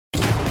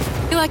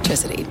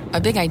Electricity,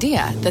 a big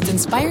idea that's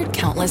inspired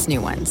countless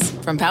new ones.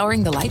 From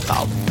powering the light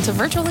bulb to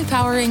virtually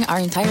powering our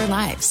entire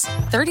lives.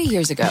 30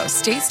 years ago,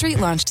 State Street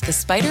launched the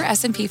SPDR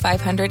S&P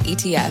 500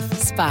 ETF,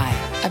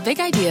 SPY. A big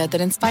idea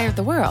that inspired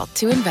the world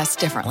to invest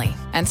differently.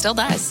 And still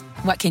does.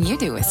 What can you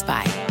do with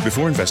SPY?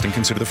 Before investing,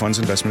 consider the fund's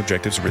investment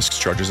objectives, risks,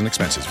 charges, and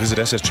expenses. Visit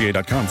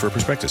ssga.com for a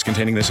prospectus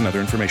containing this and other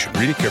information.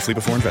 Read it carefully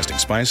before investing.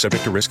 SPY is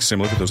subject to risks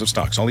similar to those of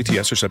stocks. All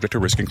ETFs are subject to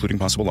risk, including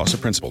possible loss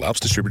of principal. Alps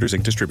Distributors,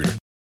 Inc. Distributor.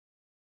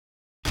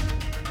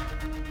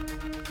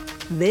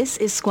 This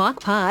is Squawk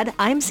Pod.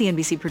 I'm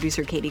CNBC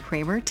producer Katie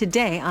Kramer.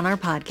 Today on our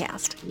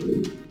podcast,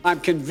 I'm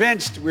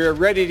convinced we're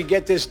ready to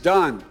get this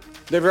done.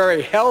 The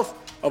very health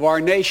of our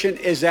nation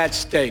is at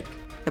stake.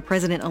 The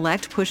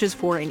president-elect pushes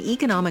for an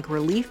economic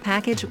relief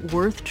package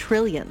worth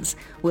trillions.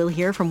 We'll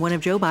hear from one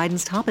of Joe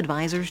Biden's top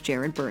advisors,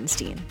 Jared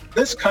Bernstein.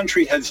 This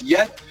country has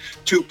yet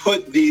to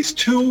put these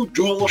two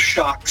dual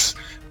shocks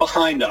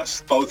behind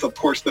us, both, of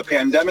course, the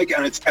pandemic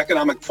and its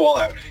economic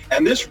fallout.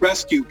 And this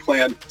rescue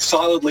plan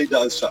solidly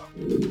does so.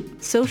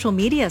 Social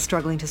media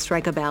struggling to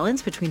strike a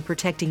balance between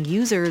protecting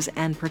users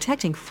and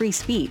protecting free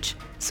speech.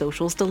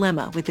 Social's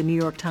dilemma with the New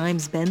York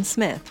Times' Ben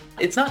Smith.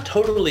 It's not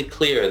totally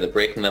clear that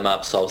breaking them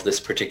up solves this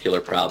particular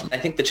problem. I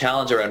think the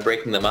challenge around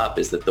breaking them up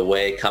is that the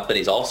way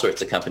companies, all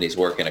sorts of companies,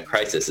 work in a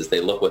crisis is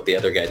they look what the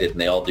other guy did and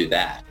they all do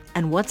that.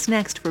 And what's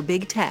next for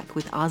big tech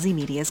with Aussie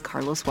Media's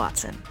Carlos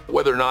Watson.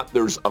 Whether or not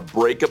there's a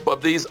breakup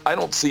of these, I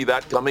don't see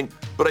that coming,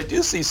 but I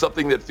do see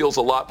something that feels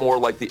a lot more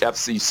like the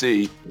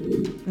FCC.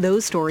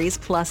 Those stories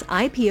plus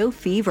IPO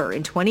fever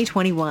in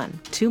 2021.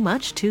 Too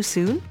much, too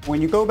soon?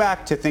 When you go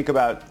back to think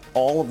about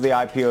all of the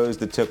IPOs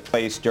that took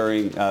place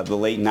during the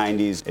late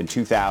 90s and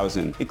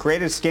 2000, it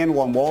created a scandal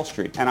on Wall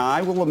Street. And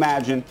I will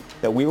imagine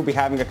that we will be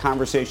having a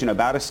conversation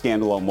about a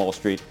scandal on Wall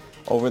Street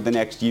over the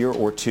next year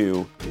or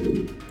two.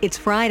 It's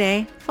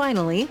Friday,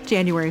 finally,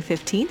 January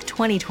 15th,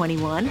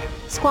 2021.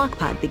 Squawk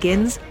Pod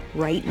begins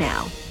right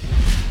now.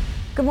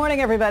 Good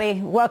morning,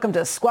 everybody. Welcome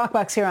to Squawk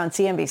Box here on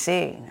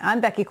CNBC. I'm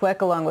Becky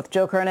Quick, along with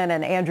Joe Kernan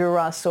and Andrew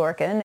Ross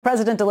Sorkin.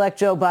 President-elect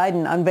Joe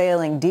Biden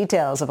unveiling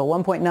details of a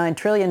 $1.9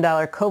 trillion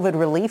COVID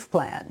relief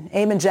plan.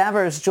 Eamon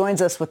Javers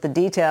joins us with the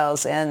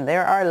details, and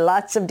there are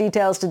lots of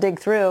details to dig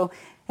through.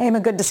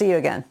 Eamon, good to see you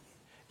again.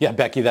 Yeah,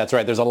 Becky, that's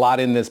right. There's a lot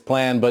in this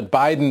plan, but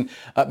Biden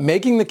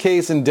making the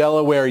case in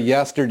Delaware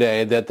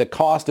yesterday that the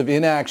cost of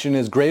inaction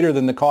is greater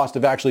than the cost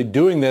of actually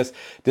doing this,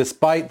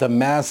 despite the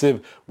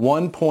massive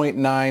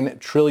 $1.9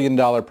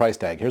 trillion price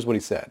tag. Here's what he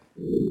said.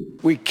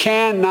 We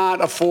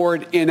cannot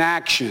afford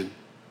inaction.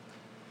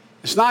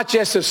 It's not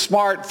just that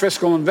smart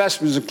fiscal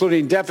investments,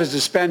 including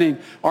deficit spending,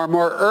 are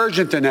more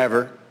urgent than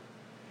ever.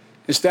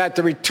 It's that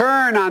the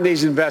return on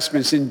these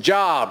investments in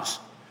jobs,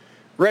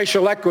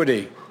 racial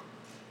equity,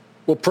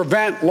 will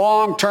prevent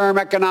long-term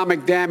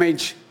economic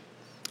damage,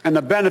 and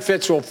the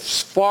benefits will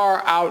far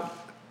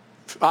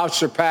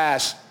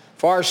surpass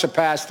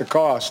the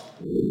cost.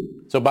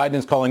 So Biden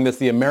is calling this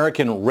the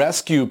American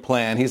Rescue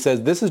Plan. He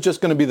says this is just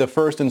going to be the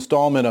first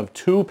installment of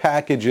two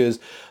packages.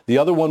 The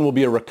other one will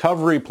be a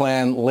recovery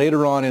plan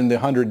later on in the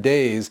 100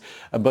 days.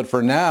 But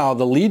for now,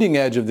 the leading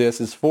edge of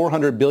this is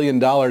 $400 billion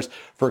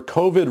for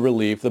COVID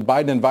relief. The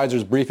Biden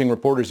advisors briefing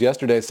reporters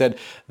yesterday said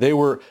they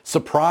were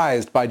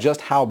surprised by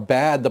just how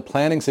bad the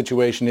planning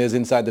situation is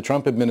inside the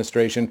Trump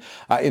administration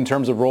in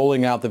terms of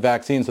rolling out the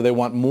vaccine. So they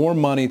want more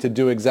money to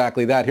do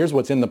exactly that. Here's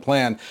what's in the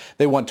plan.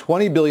 They want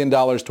 $20 billion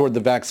toward the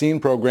vaccine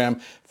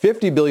program,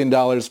 $50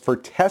 billion for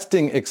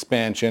testing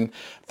expansion,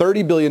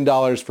 $30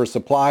 billion for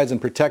supplies and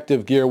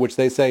protective gear, which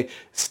they say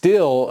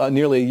still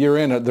nearly a year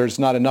in, there's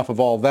not enough of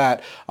all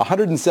that.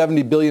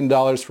 $170 billion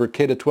for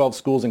K-12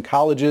 schools and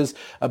colleges.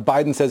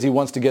 Biden says he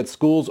wants to get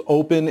schools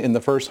open in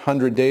the first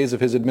 100 days of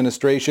his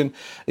administration.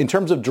 In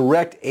terms of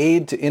direct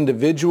aid to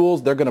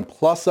individuals, they're going to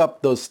plus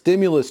up those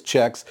stimulus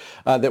checks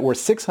that were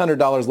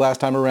 $600 last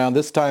time around.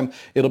 This time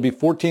it'll be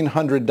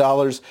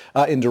 $1,400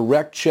 in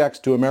direct checks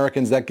to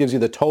Americans. That gives you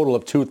the total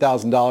of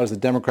 $2,000 the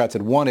Democrats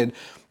had wanted.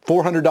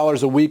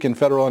 $400 a week in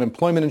federal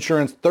unemployment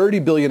insurance,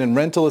 $30 billion in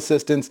rental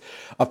assistance,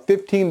 a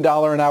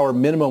 $15 an hour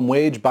minimum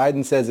wage.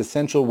 Biden says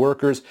essential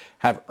workers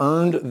have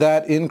earned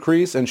that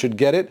increase and should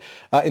get it.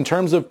 In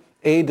terms of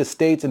aid to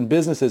states and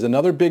businesses,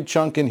 another big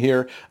chunk in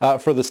here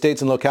for the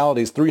states and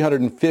localities,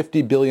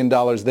 $350 billion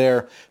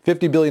there,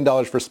 $50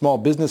 billion for small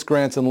business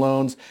grants and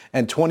loans,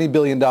 and $20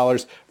 billion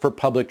for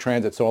public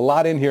transit. So a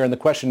lot in here. And the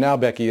question now,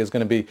 Becky, is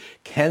going to be,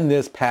 can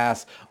this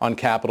pass on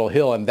Capitol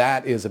Hill? And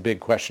that is a big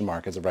question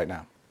mark as of right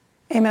now.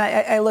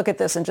 I look at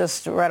this and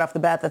just right off the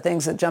bat, the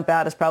things that jump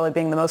out as probably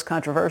being the most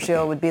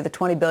controversial would be the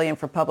 $20 billion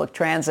for public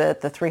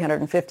transit, the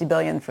 $350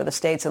 billion for the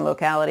states and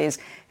localities,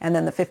 and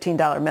then the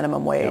 $15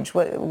 minimum wage.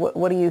 Yep.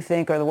 What do you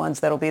think are the ones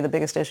that will be the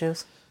biggest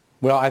issues?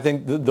 Well, I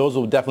think those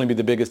will definitely be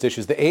the biggest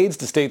issues. The aids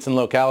to states and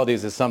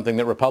localities is something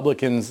that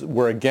Republicans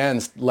were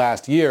against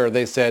last year.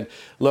 They said,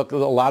 look, a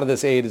lot of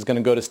this aid is going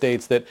to go to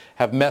states that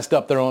have messed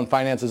up their own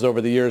finances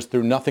over the years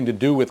through nothing to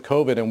do with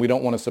COVID, and we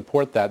don't want to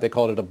support that. They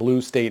called it a blue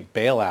state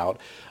bailout.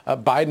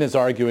 Biden is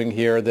arguing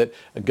here that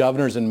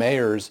governors and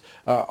mayors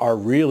are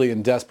really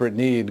in desperate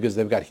need because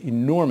they've got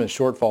enormous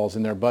shortfalls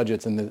in their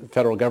budgets, and the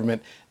federal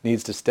government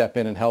needs to step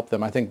in and help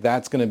them. I think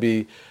that's going to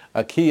be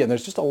a key. And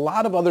there's just a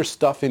lot of other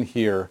stuff in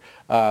here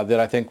that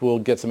I think will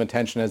get some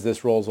attention as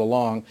this rolls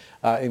along,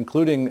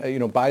 including,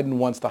 Biden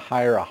wants to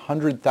hire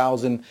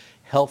 100,000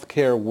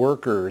 healthcare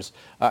workers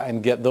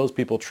and get those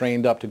people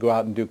trained up to go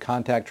out and do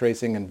contact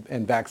tracing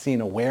and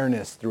vaccine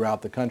awareness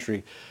throughout the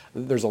country.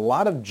 There's a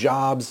lot of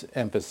jobs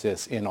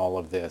emphasis in all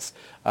of this.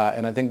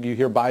 And I think you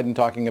hear Biden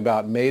talking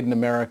about made in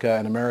America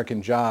and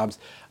American jobs.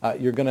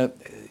 You're going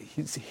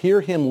to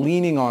hear him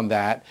leaning on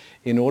that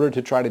in order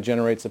to try to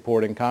generate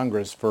support in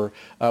Congress for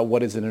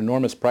what is an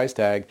enormous price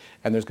tag.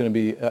 And there's going to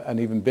be an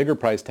even bigger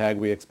price tag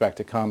we expect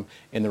to come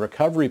in the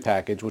recovery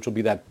package, which will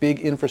be that big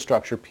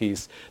infrastructure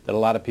piece that a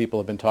lot of people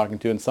have been talking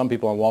to, and some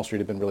people on Wall Street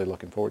have been really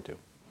looking forward to.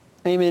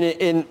 I mean,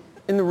 in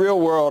the real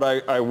world,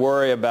 I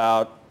worry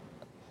about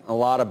a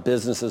lot of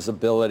businesses'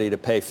 ability to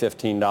pay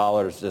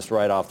 $15 just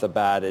right off the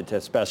bat,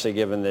 especially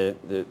given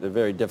the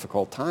very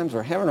difficult times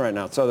we're having right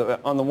now. So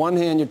on the one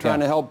hand, you're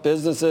trying to help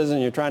businesses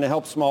and you're trying to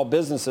help small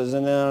businesses.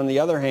 And then on the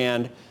other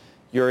hand,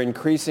 you're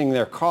increasing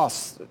their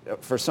costs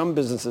for some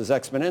businesses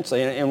exponentially.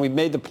 And we've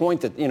made the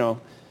point that,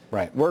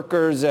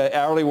 workers,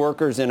 hourly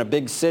workers in a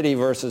big city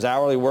versus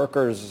hourly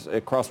workers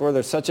across the world,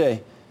 there's such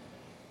a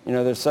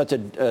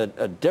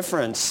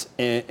difference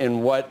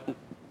in what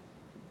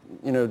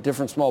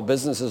different small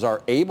businesses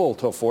are able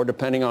to afford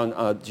depending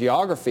on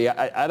geography.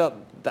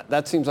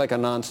 That seems like a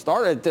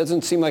non-starter. It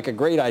doesn't seem like a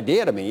great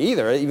idea to me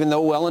either, even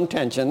though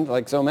well-intentioned,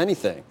 like so many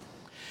things.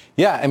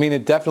 Yeah, I mean,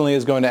 it definitely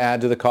is going to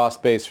add to the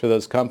cost base for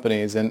those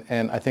companies. And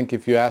I think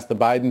if you ask the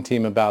Biden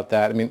team about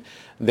that, I mean,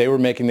 they were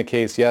making the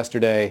case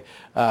yesterday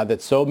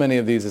that so many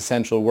of these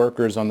essential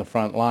workers on the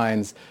front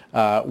lines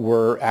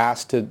were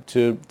asked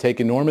to take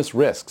enormous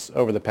risks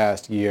over the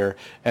past year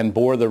and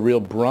bore the real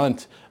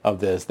brunt of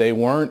this. They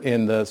weren't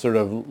in the sort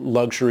of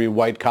luxury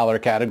white-collar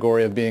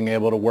category of being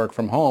able to work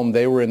from home.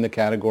 They were in the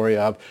category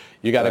of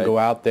you got to go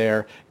out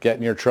there, get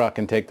in your truck,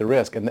 and take the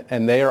risk.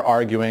 And they are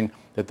arguing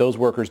that those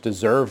workers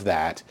deserve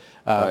that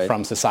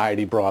from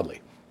society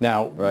broadly.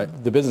 Now,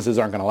 the businesses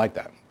aren't going to like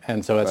that.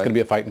 And so it's going to be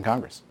a fight in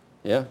Congress.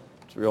 Yeah,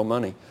 it's real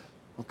money.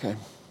 Okay.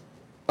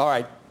 All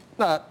right.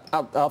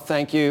 I'll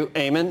thank you,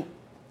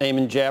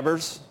 Eamon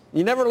Jabbers.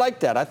 You never liked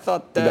that. I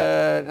thought,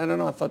 I don't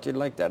know, I thought you'd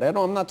like that.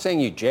 I'm not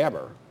saying you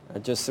jabber.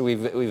 Just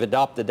we've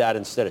adopted that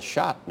instead of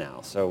shot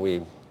now. So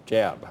we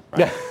jab.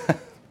 Right?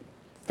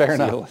 Fair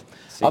enough.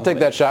 I'll take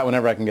that shot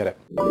whenever I can get it.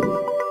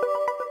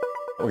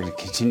 We're going to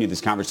continue this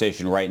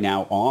conversation right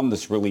now on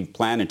this relief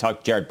plan and talk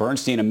to Jared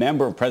Bernstein, a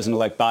member of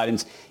President-elect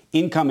Biden's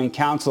incoming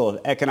Council of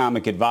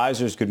Economic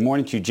Advisors. Good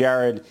morning to you,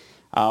 Jared.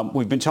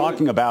 We've been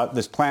talking about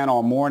this plan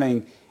all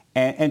morning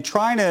and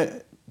trying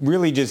to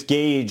really just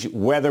gauge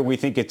whether we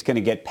think it's going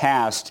to get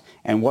passed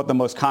and what the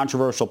most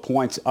controversial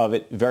points of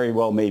it very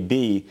well may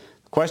be.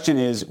 The question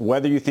is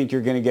whether you think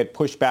you're going to get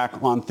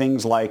pushback on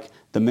things like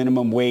the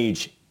minimum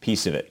wage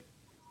piece of it.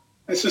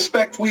 I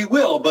suspect we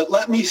will, but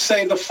let me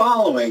say the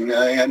following,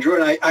 Andrew,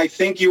 and I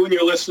think you and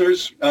your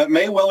listeners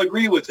may well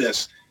agree with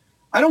this.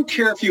 I don't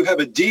care if you have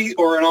a D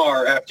or an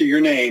R after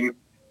your name,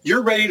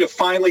 you're ready to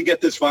finally get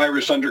this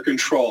virus under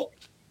control.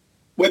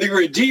 Whether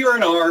you're a D or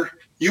an R,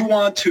 you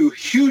want to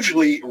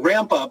hugely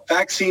ramp up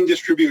vaccine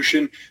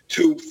distribution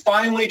to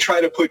finally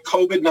try to put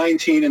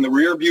COVID-19 in the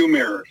rearview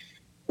mirror.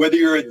 Whether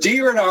you're a D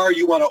or an R,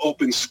 you want to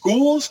open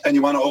schools and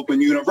you want to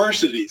open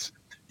universities.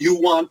 You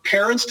want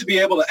parents to be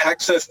able to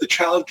access the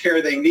child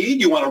care they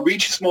need. You want to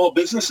reach small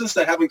businesses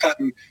that haven't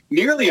gotten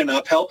nearly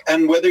enough help.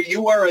 And whether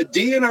you are a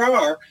D and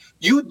R,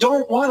 you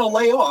don't want to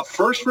lay off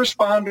first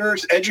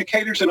responders,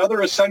 educators, and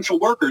other essential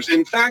workers.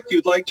 In fact,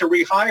 you'd like to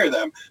rehire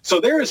them. So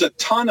there is a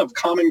ton of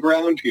common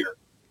ground here.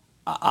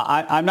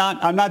 I'm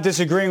not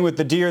disagreeing with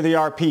the D or the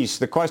R piece.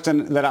 The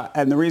question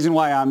and the reason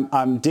why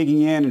I'm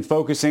digging in and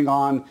focusing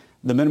on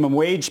the minimum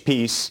wage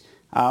piece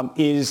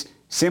is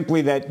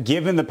simply that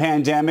given the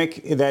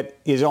pandemic that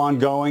is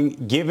ongoing,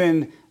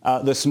 given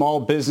the small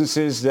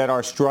businesses that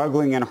are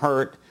struggling and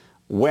hurt,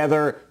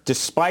 whether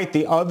despite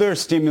the other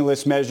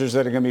stimulus measures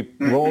that are going to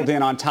be rolled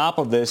in on top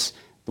of this,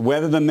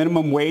 whether the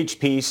minimum wage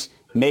piece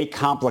may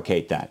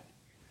complicate that.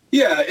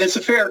 Yeah, it's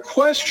a fair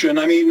question.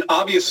 I mean,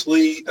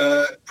 obviously,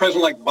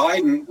 President-elect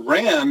Biden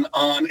ran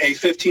on a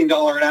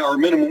 $15 an hour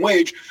minimum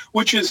wage,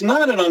 which is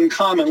not an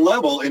uncommon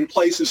level in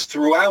places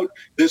throughout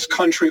this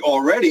country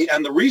already.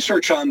 And the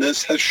research on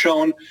this has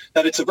shown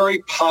that it's a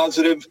very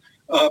positive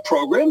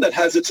program that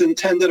has its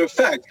intended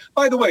effect.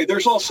 By the way,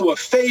 there's also a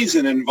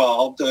phase-in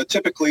involved,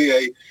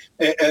 typically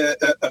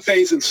a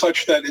phase-in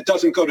such that it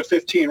doesn't go to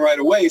 15 right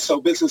away, so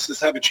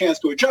businesses have a chance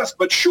to adjust.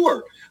 But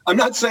sure, I'm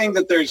not saying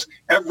that there's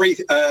every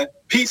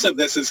piece of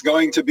this is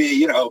going to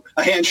be,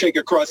 a handshake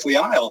across the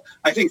aisle.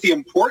 I think the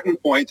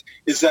important point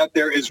is that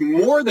there is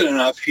more than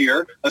enough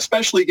here,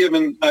 especially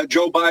given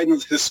Joe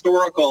Biden's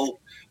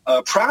historical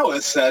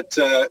prowess at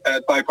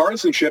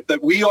bipartisanship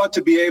that we ought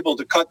to be able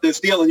to cut this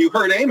deal. And you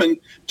heard Eamon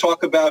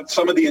talk about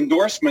some of the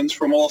endorsements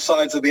from all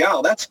sides of the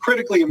aisle. That's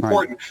critically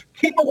important. Right.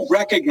 People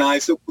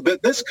recognize that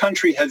this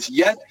country has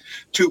yet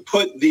to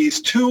put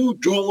these two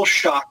dual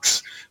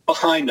shocks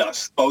behind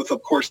us, both,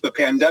 of course, the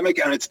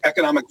pandemic and its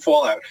economic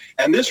fallout.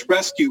 And this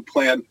rescue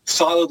plan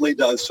solidly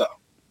does so.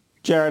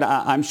 Jared,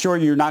 I'm sure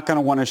you're not going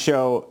to want to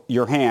show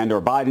your hand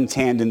or Biden's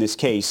hand in this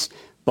case,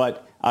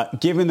 but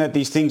given that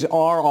these things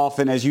are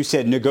often, as you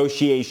said,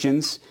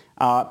 negotiations,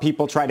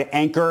 people try to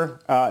anchor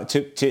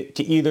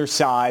to either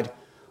side.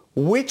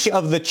 Which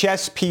of the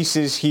chess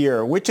pieces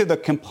here, which of the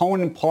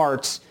component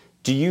parts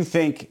do you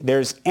think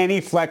there's any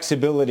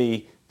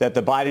flexibility that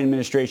the Biden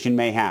administration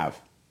may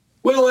have?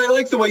 Well, I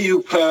like the way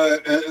you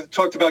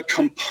talked about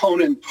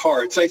component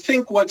parts. I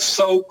think what's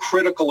so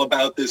critical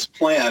about this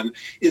plan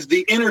is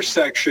the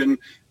intersection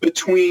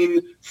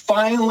between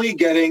finally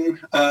getting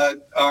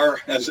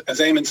as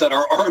Eamon said,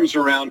 our arms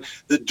around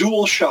the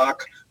dual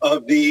shock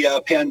of the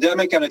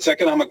pandemic and its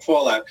economic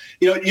fallout.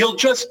 You'll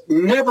just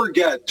never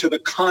get to the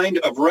kind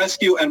of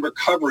rescue and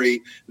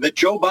recovery that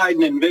Joe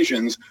Biden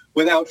envisions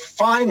without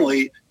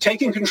finally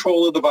taking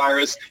control of the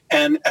virus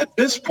and, at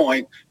this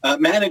point,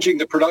 managing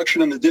the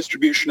production and the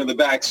distribution of the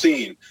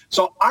vaccine.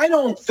 So I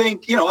don't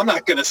think, I'm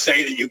not going to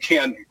say that you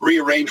can't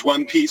rearrange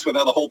one piece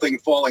without the whole thing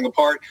falling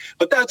apart,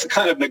 but that's the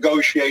kind of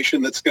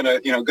negotiation that's going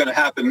to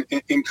happen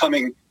in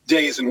coming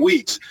days and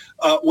weeks.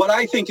 What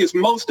I think is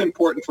most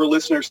important for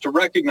listeners to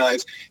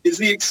recognize is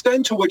the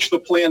extent to which the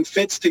plan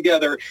fits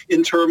together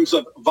in terms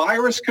of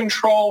virus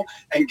control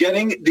and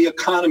getting the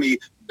economy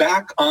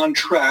back on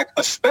track,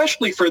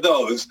 especially for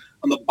those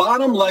on the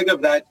bottom leg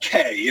of that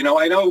K.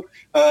 I know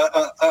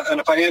on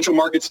a financial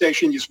market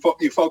station, you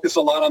focus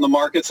a lot on the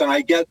markets, and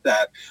I get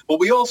that. But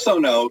we also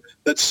know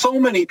that so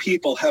many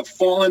people have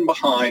fallen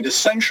behind,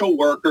 essential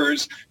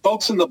workers,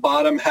 folks in the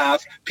bottom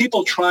half,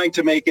 people trying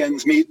to make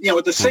ends meet.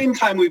 At the same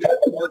time we've had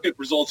the market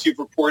results you've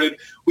reported,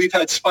 we've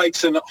had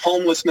spikes in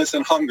homelessness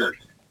and hunger.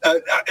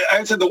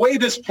 I said the way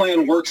this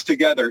plan works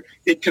together,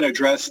 it can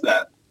address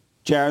that.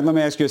 Jared, let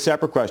me ask you a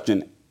separate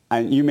question.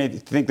 And you may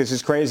think this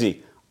is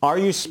crazy. Are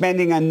you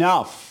spending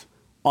enough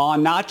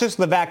on not just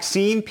the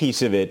vaccine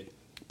piece of it,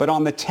 but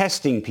on the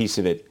testing piece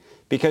of it?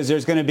 Because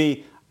there's going to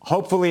be,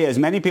 hopefully, as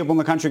many people in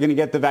the country are going to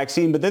get the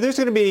vaccine, but there's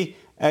going to be,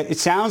 it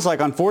sounds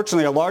like,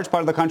 unfortunately, a large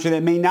part of the country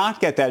that may not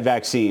get that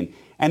vaccine.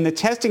 And the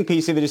testing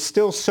piece of it is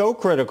still so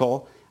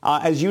critical.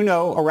 As you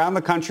know, around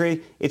the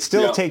country, it's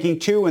still taking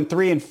 2 and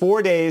 3 and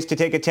 4 days to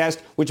take a test,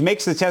 which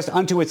makes the test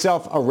unto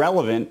itself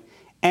irrelevant.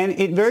 And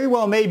it very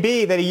well may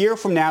be that a year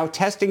from now,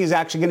 testing is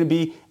actually going to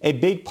be a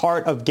big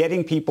part of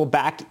getting people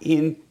back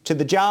into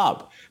the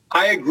job.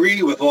 I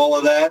agree with all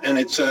of that, and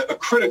it's a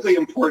critically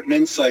important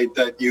insight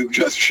that you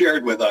just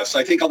shared with us.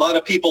 I think a lot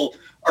of people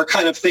are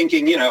kind of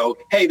thinking,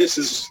 hey, this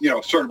is,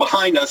 sort of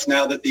behind us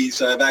now that these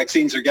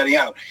vaccines are getting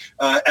out.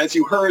 As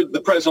you heard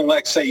the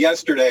president-elect say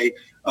yesterday,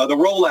 the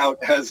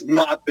rollout has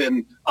not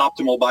been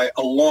optimal by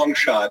a long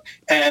shot.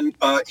 And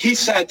he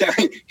sat down.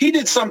 He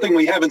did something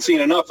we haven't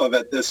seen enough of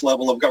at this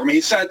level of government.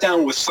 He sat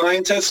down with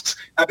scientists,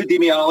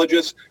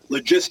 epidemiologists,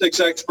 logistics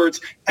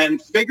experts,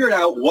 and figured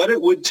out what it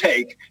would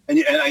take. And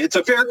it's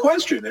a fair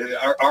question.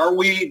 Are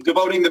we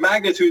devoting the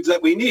magnitudes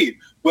that we need?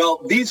 Well,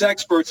 these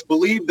experts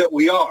believe that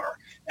we are.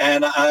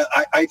 And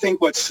I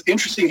think what's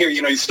interesting here,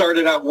 you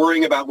started out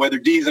worrying about whether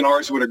D's and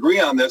R's would agree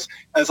on this.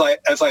 As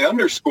I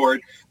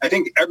underscored, I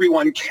think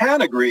everyone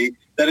can agree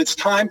that it's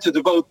time to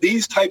devote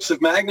these types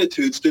of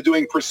magnitudes to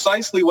doing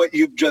precisely what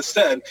you've just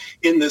said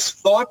in this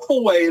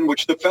thoughtful way in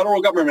which the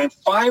federal government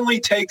finally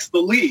takes the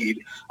lead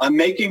on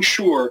making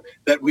sure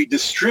that we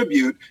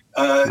distribute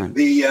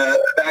the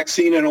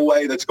vaccine in a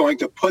way that's going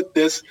to put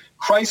this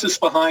crisis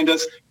behind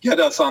us, get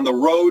us on the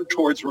road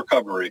towards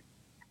recovery.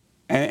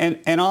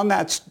 And on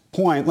that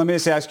point, let me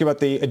just ask you about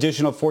the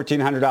additional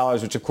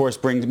 $1,400, which of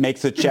course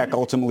makes the check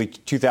ultimately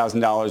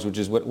 $2,000, which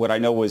is what I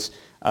know was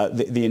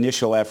the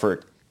initial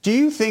effort. Do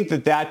you think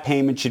that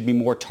payment should be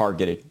more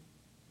targeted?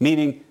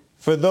 Meaning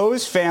for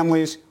those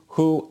families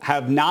who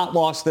have not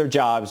lost their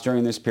jobs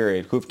during this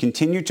period, who have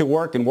continued to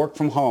work and work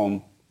from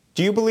home,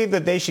 do you believe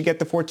that they should get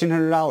the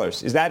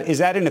 $1,400? Is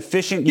that an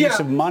efficient use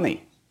of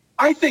money?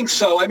 I think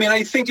so.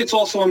 I think it's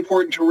also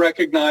important to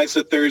recognize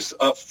that there's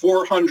a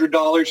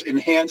 $400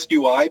 enhanced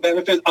UI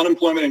benefit,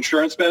 unemployment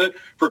insurance benefit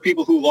for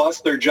people who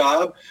lost their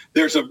job.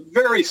 There's a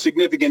very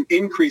significant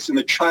increase in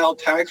the child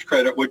tax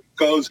credit, which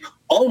goes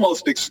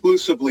almost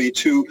exclusively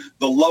to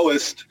the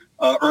lowest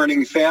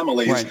earning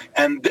families. Right.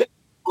 And this,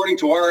 according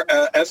to our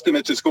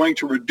estimates, is going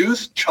to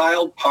reduce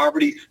child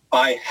poverty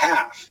by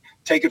half.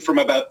 Take it from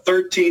about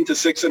 13 to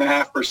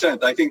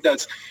 6.5%. I think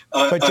that's...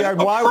 But Jared,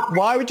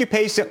 why would you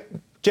pay...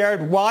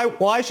 Jared,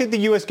 why should the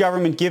U.S.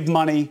 government give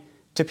money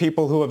to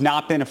people who have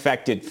not been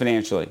affected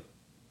financially?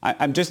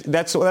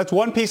 That's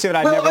one piece of it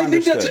I never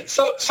understood.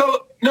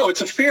 No, it's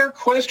a fair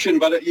question,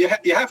 but you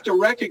have to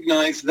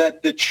recognize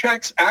that the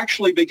checks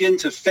actually begin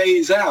to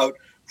phase out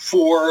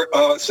for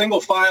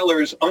single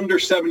filers under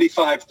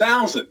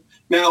 $75,000.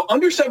 Now,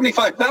 under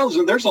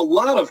 75,000, there's a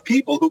lot of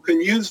people who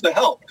can use the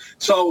help.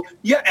 So,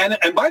 yeah,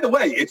 and by the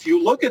way, if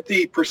you look at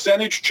the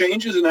percentage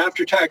changes in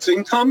after-tax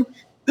income,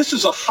 this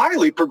is a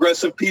highly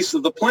progressive piece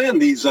of the plan,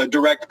 these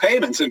direct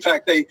payments. In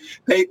fact, they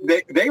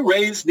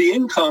raise the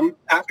income,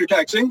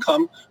 after-tax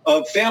income,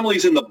 of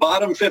families in the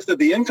bottom fifth of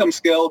the income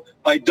scale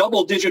by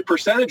double-digit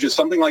percentages,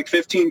 something like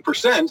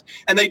 15%,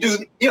 and they do,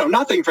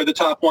 nothing for the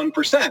top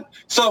 1%.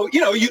 So,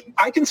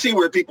 I can see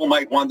where people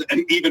might want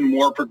an even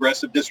more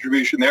progressive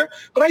distribution there,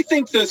 but I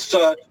think this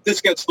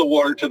gets the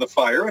water to the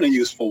fire in a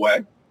useful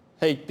way.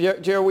 Hey,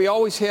 Jared, we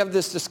always have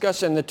this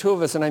discussion, the two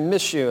of us, and I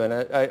miss you. And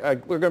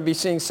we're going to be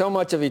seeing so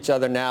much of each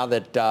other now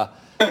that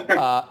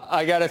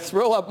I got to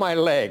thrill up my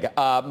leg.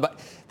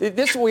 But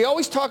we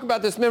always talk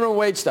about this minimum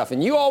wage stuff,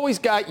 and you always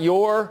got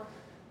your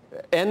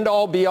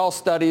end-all, be-all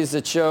studies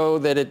that show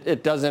that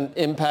it doesn't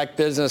impact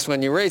business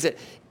when you raise it.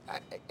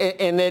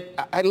 And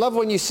that I love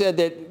when you said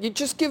that you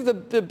just give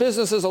the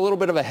businesses a little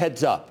bit of a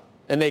heads up,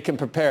 and they can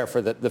prepare for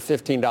the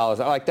 $15.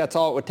 Like, that's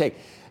all it would take.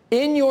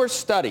 In your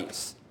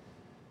studies,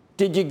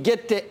 did you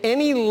get to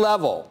any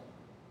level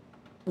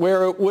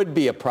where it would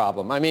be a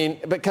problem? I mean,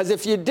 because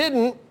if you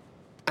didn't,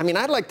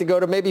 I'd like to go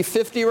to maybe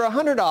 $50 or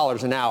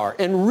 $100 an hour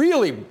and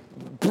really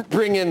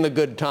bring in the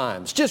good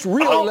times. Just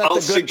really let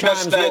the good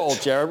times roll,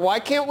 Jared. Why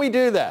can't we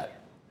do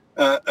that?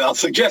 I'll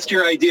suggest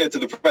your idea to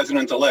the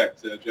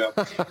president-elect, Joe.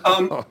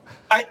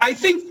 I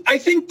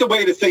think the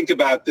way to think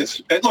about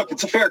this, look,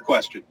 it's a fair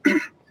question.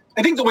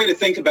 I think the way to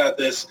think about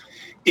this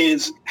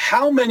is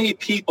how many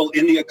people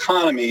in the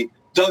economy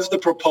does the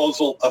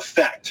proposal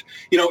affect?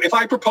 If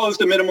I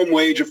proposed a minimum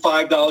wage of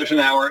 $5 an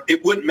hour,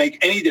 it wouldn't make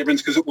any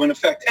difference because it wouldn't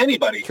affect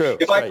anybody. True,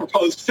 if I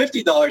proposed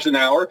 $50 an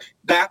hour,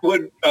 that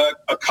would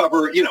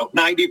cover,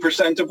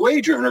 90% of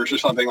wage earners or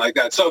something like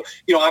that. So,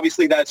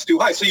 obviously that's too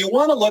high. So you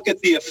want to look at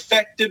the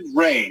affected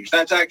range.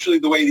 That's actually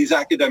the way these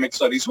academic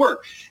studies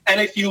work.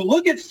 And if you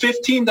look at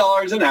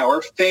 $15 an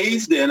hour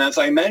phased in, as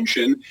I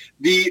mentioned,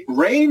 the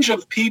range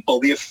of people,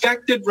 the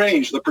affected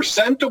range, the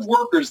percent of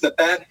workers that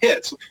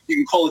hits, you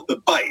can call it the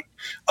bite,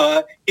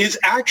 is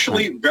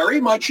actually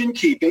very much in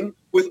keeping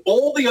with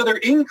all the other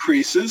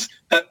increases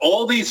that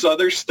all these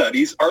other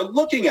studies are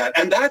looking at.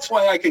 And that's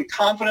why I can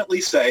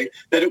confidently say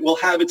that it will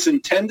have its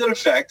intended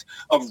effect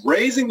of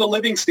raising the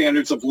living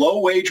standards of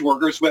low-wage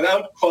workers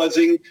without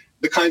causing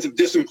the kinds of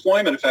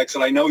disemployment effects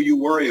that I know you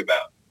worry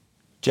about.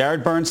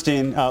 Jared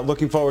Bernstein,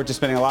 looking forward to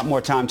spending a lot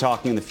more time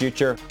talking in the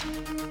future.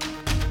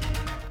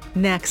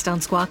 Next on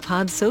Squawk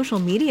Pod's social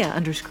media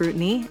under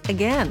scrutiny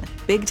again.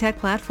 Big tech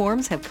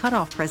platforms have cut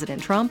off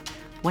President Trump.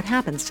 What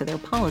happens to their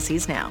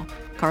policies now?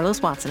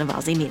 Carlos Watson of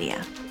Aussie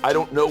Media. I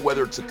don't know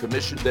whether it's a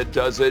commission that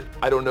does it.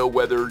 I don't know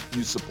whether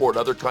you support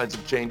other kinds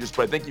of changes,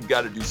 but I think you've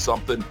got to do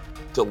something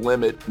to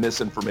limit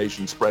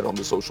misinformation spread on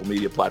the social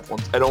media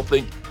platforms. I don't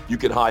think you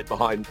can hide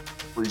behind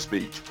free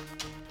speech.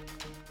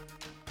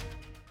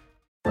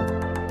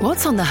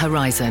 What's on the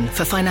horizon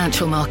for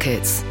financial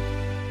markets?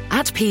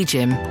 At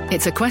PGIM,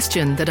 it's a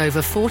question that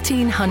over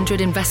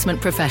 1,400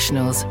 investment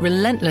professionals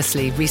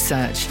relentlessly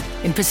research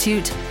in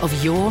pursuit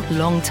of your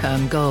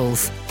long-term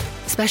goals.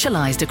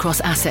 Specialized across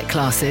asset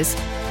classes,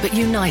 but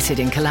united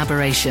in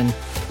collaboration,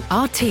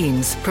 our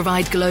teams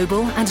provide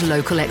global and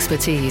local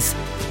expertise.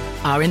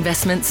 Our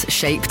investments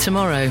shape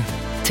tomorrow,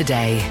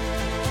 today.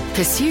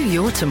 Pursue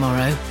your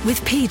tomorrow with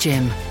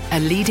PGIM, a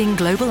leading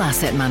global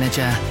asset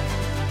manager.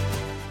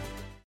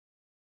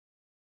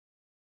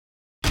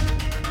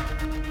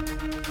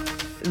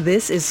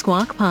 This is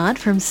Squawk Pod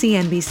from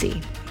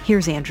CNBC.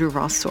 Here's Andrew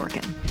Ross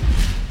Sorkin.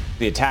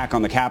 The attack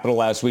on the Capitol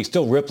last week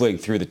still rippling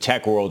through the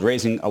tech world,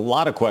 raising a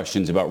lot of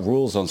questions about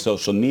rules on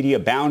social media,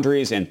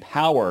 boundaries, and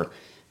power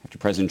after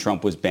President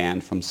Trump was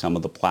banned from some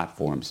of the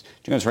platforms.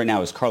 Joining us right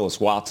now is Carlos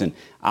Watson,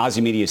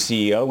 Aussie Media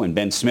CEO, and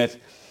Ben Smith,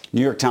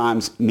 New York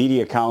Times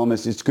media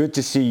columnist. It's good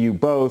to see you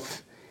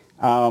both.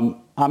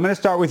 I'm going to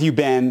start with you,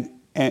 Ben.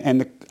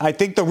 I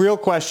think the real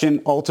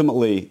question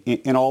ultimately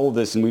in all of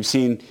this, and we've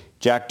seen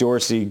Jack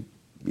Dorsey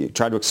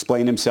try to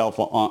explain himself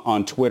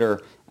on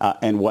Twitter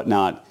and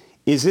whatnot,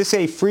 is this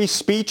a free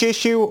speech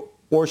issue,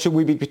 or should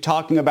we be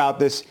talking about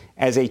this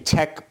as a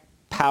tech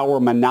power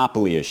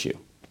monopoly issue?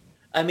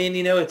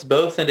 It's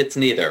both and it's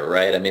neither,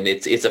 right?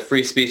 It's a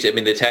free speech.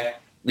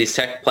 These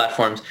tech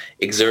platforms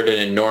exert an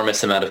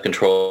enormous amount of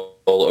control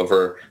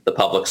over the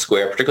public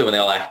square, particularly when they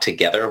all act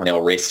together, when they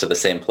all race to the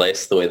same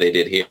place the way they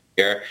did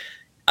here.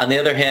 On the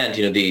other hand,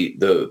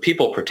 the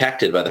people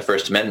protected by the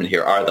First Amendment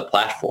here are the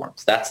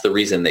platforms. That's the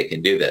reason they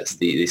can do this.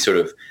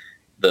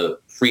 The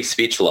free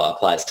speech law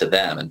applies to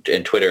them,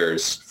 and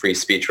Twitter's free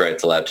speech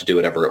rights allowed to do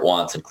whatever it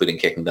wants, including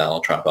kicking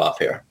Donald Trump off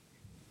here.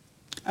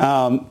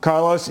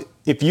 Carlos,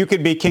 if you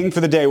could be king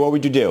for the day, what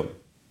would you do?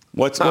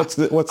 What's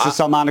the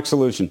Salmonic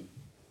solution?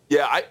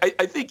 Yeah,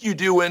 I think you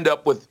do end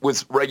up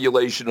with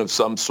regulation of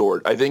some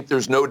sort. I think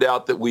there's no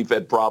doubt that we've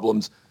had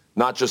problems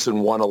not just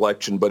in one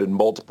election, but in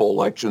multiple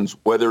elections,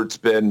 whether it's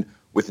been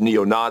with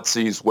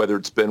neo-Nazis, whether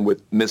it's been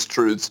with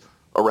mistruths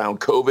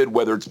around COVID,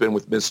 whether it's been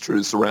with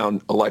mistruths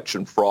around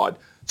election fraud.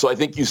 So I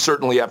think you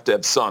certainly have to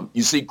have some.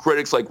 You see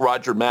critics like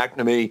Roger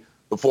McNamee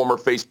the former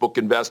Facebook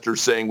investor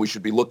saying we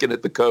should be looking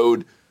at the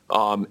code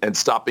and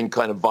stopping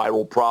kind of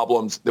viral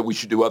problems, that we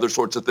should do other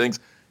sorts of things.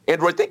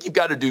 Andrew, I think you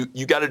got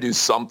to do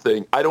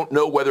something. I don't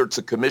know whether it's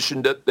a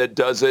commission that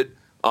does it.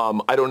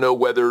 I don't know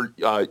whether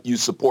you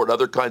support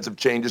other kinds of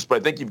changes, but I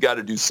think you've got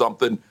to do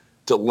something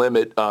to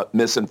limit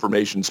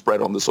misinformation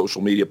spread on the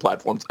social media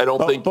platforms. I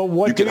don't think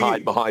you can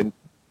hide behind.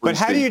 But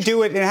how do you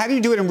do it? And how do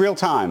you do it in real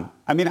time?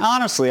 I mean,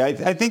 honestly,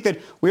 I think that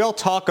we all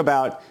talk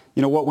about,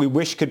 what we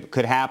wish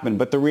could happen.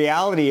 But the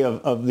reality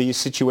of these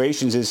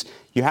situations is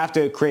you have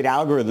to create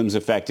algorithms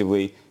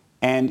effectively.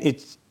 And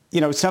it's,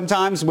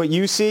 sometimes what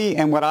you see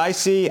and what I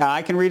see,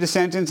 I can read a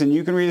sentence and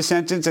you can read a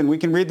sentence and we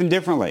can read them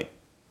differently.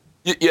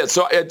 Yeah,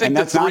 so I think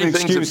that's not an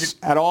excuse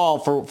at all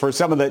for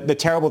some of the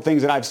terrible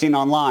things that I've seen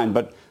online.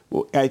 But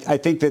I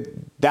think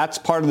that's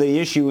part of the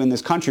issue in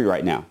this country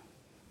right now.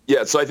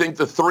 Yeah, so I think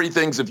the three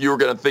things, if you were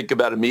going to think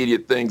about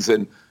immediate things,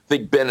 and I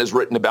think Ben has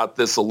written about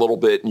this a little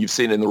bit, and you've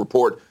seen it in the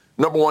report.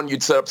 Number one,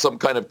 you'd set up some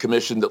kind of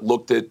commission that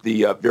looked at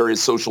the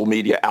various social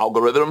media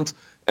algorithms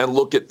and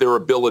look at their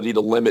ability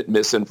to limit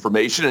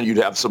misinformation, and you'd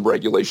have some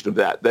regulation of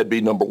that. That'd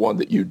be number one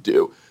that you'd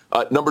do.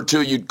 Number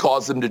two, you'd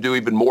cause them to do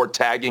even more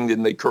tagging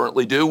than they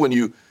currently do when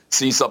you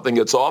see something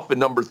that's off. And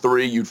number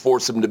three, you'd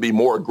force them to be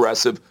more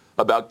aggressive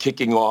about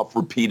kicking off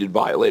repeated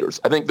violators.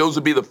 I think those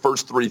would be the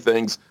first three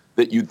things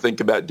that you'd think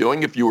about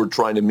doing if you were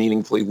trying to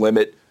meaningfully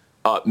limit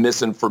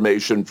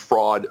misinformation,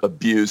 fraud,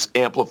 abuse,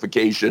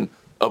 amplification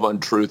of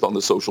untruth on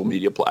the social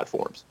media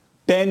platforms.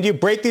 Ben, you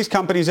break these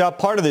companies up.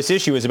 Part of this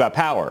issue is about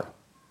power,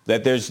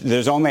 that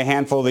there's only a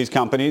handful of these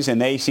companies, and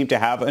they seem to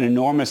have an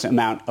enormous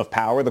amount of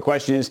power. The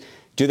question is,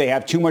 do they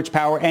have too much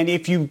power? And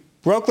if you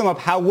broke them up,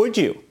 how would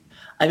you?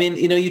 I mean,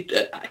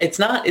 it's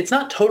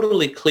not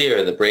totally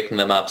clear that breaking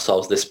them up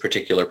solves this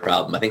particular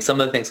problem. I think some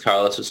of the things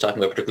Carlos was talking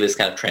about, particularly this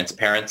kind of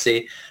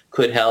transparency,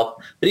 could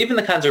help. But even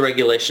the kinds of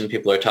regulation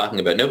people are talking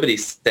about,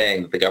 nobody's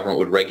saying that the government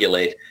would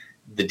regulate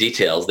the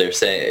details. They're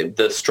saying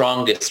the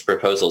strongest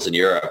proposals in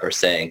Europe are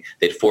saying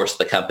they'd force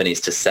the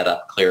companies to set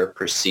up clear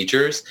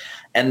procedures.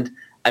 And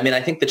I mean,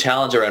 I think the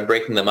challenge around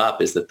breaking them up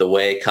is that the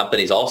way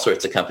all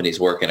sorts of companies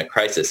work in a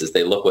crisis is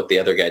they look what the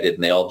other guy did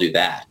and they all do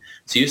that.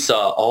 So you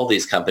saw all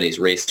these companies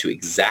race to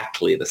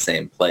exactly the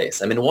same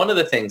place. I mean, one of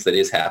the things that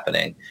is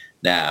happening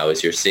now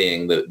is you're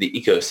seeing the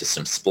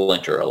ecosystem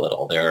splinter a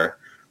little. There are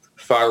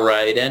far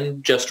right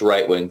and just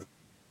right-wing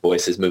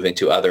voices moving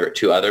to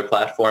other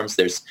platforms.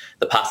 There's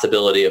the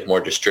possibility of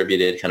more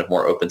distributed, kind of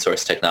more open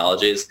source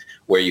technologies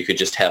where you could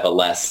just have a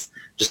less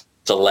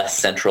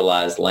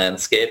centralized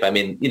landscape. I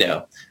mean,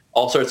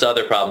 all sorts of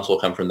other problems will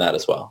come from that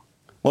as well.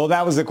 Well,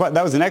 that was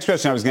the next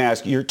question I was going to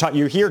ask.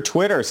 You hear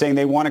Twitter saying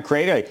they want to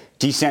create a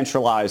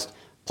decentralized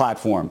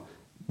platform.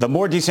 The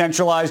more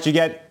decentralized you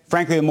get,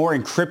 frankly, the more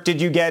encrypted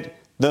you get,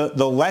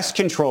 the less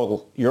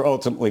control you're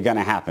ultimately going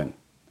to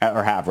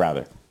have,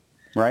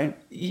 right?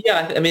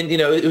 Yeah, I mean,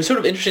 it was sort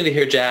of interesting to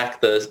hear Jack,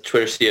 the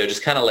Twitter CEO,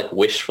 just kind of like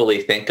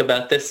wishfully think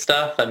about this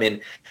stuff. I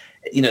mean,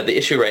 the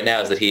issue right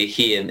now is that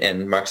he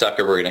and Mark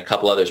Zuckerberg and a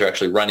couple others are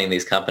actually running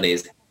these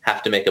companies,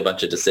 have to make a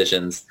bunch of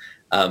decisions,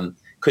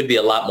 could be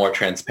a lot more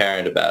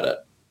transparent about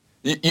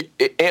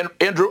it.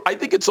 Andrew, I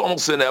think it's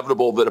almost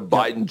inevitable that a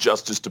Biden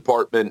Justice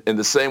Department, in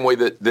the same way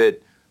that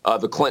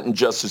the Clinton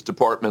Justice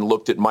Department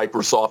looked at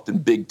Microsoft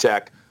and big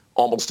tech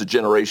almost a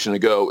generation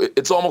ago,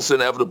 it's almost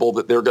inevitable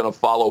that they're going to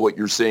follow what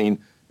you're seeing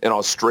in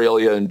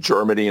Australia and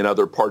Germany and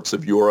other parts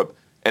of Europe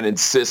and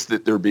insist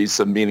that there be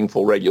some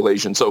meaningful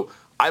regulation. So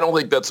I don't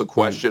think that's a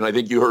question. I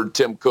think you heard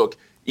Tim Cook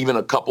even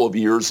a couple of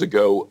years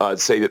ago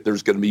say that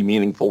there's going to be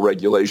meaningful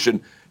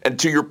regulation. And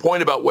to your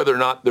point about whether or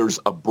not there's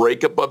a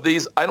breakup of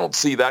these, I don't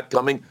see that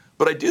coming.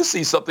 But I do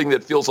see something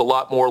that feels a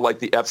lot more like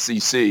the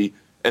FCC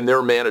and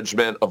their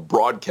management of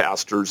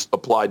broadcasters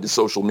applied to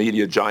social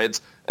media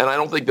giants. And I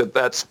don't think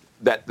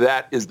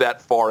that is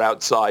that far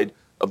outside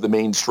of the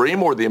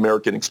mainstream or the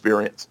American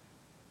experience.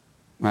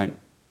 Right.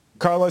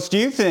 Carlos, do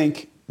you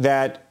think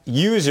that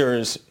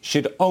users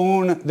should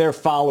own their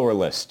follower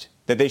list,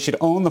 that they should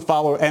own the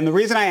follower? And the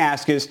reason I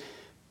ask is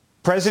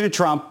President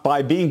Trump,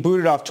 by being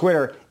booted off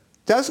Twitter,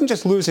 doesn't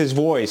just lose his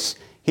voice.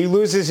 He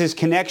loses his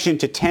connection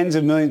to tens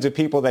of millions of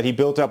people that he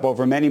built up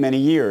over many, many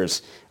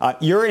years.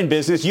 You're in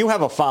business. You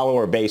have a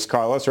follower base,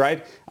 Carlos,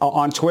 right?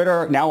 On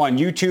Twitter, now on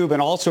YouTube,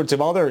 and all sorts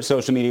of other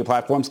social media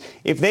platforms.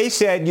 If they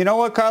said, you know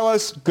what,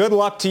 Carlos, good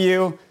luck to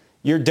you,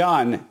 you're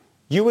done,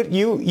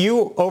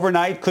 you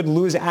overnight could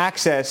lose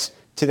access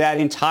to that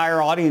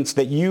entire audience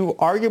that you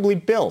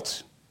arguably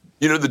built.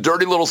 The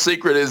dirty little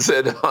secret is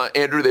that,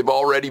 Andrew, they've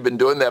already been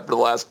doing that for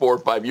the last 4 or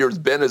 5 years.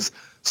 Ben is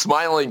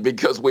smiling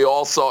because we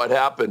all saw it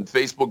happen.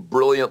 Facebook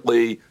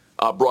brilliantly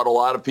brought a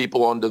lot of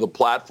people onto the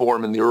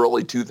platform in the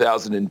early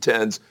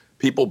 2010s.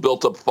 People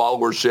built up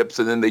followerships,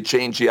 and then they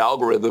changed the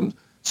algorithm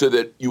so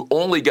that you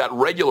only got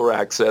regular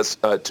access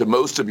to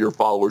most of your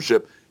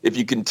followership if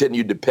you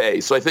continued to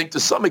pay. So I think to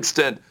some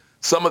extent,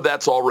 some of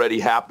that's already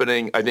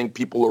happening. I think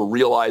people are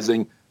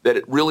realizing that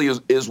it really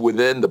is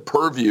within the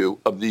purview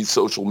of these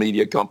social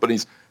media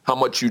companies how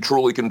much you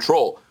truly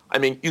control. I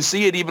mean, you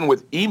see it even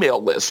with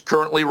email lists.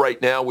 Currently, right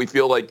now, we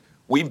feel like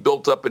We've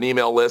built up an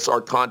email list, our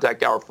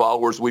contact our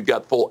followers. We've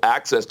got full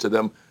access to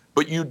them.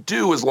 But you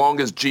do, as long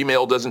as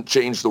Gmail doesn't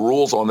change the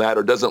rules on that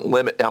or doesn't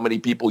limit how many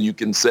people you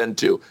can send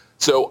to.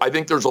 So I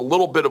think there's a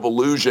little bit of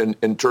illusion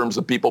in terms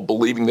of people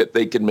believing that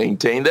they can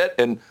maintain that.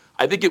 And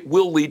I think it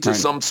will lead to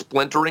some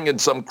splintering and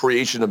some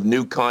creation of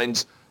new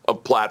kinds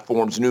of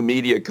platforms, new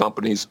media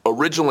companies,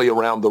 originally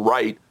around the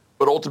right,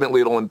 but ultimately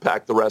it'll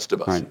impact the rest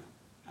of us. Right.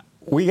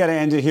 We got to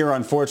end it here,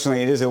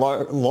 unfortunately. It is a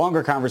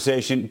longer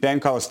conversation.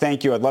 Ben, Carlos,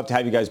 thank you. I'd love to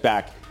have you guys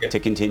back to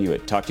continue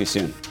it. Talk to you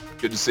soon.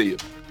 Good to see you.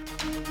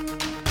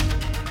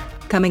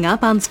 Coming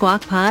up on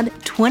Squawk Pod,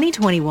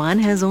 2021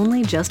 has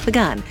only just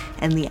begun,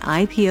 and the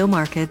IPO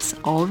market's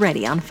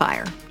already on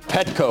fire.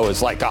 Petco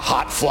is like a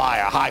hot fly,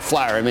 a high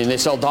flyer. I mean, they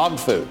sell dog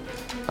food.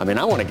 I mean,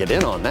 I want to get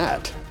in on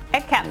that.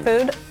 And cat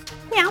food.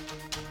 Meow.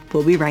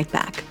 We'll be right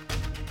back.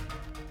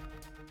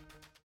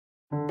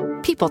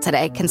 People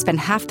today can spend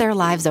half their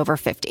lives over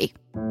 50.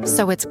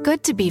 So it's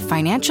good to be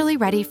financially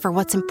ready for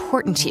what's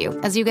important to you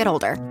as you get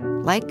older,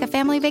 like a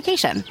family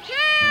vacation.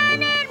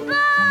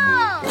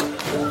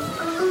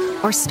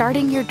 Or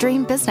starting your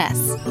dream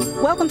business.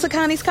 Welcome to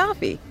Connie's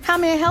Coffee. How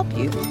may I help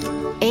you?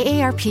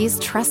 AARP's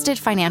trusted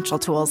financial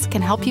tools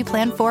can help you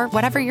plan for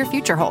whatever your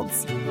future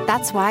holds.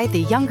 That's why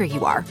the younger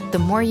you are, the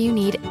more you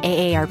need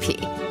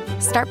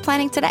AARP. Start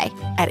planning today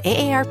at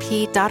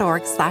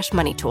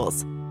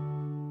aarp.org/moneytools.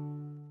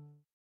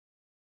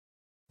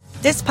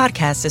 This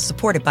podcast is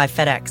supported by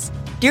FedEx.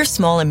 Dear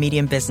small and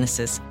medium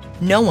businesses,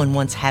 no one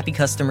wants happy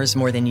customers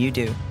more than you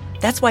do.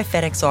 That's why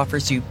FedEx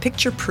offers you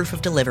picture proof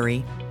of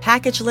delivery,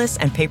 packageless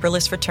and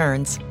paperless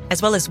returns,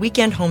 as well as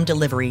weekend home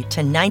delivery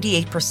to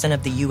 98%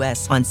 of the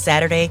U.S. on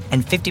Saturday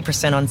and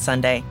 50% on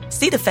Sunday.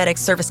 See the FedEx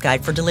service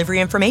guide for delivery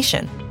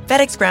information.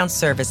 FedEx Ground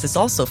service is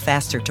also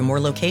faster to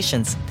more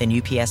locations than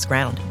UPS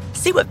Ground.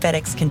 See what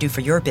FedEx can do for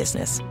your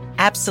business.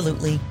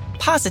 Absolutely,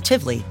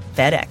 positively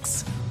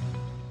FedEx.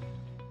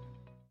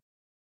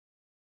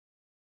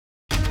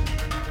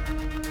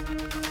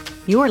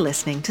 You're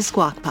listening to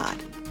Squawk Pod.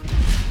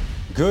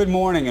 Good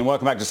morning and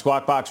welcome back to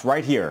Squawk Box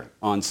right here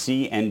on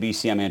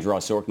CNBC. I'm Andrew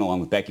Ross Sorkin along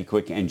with Becky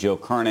Quick and Joe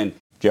Kernan.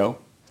 Joe?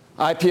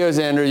 IPOs,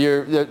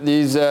 Andrew,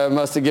 these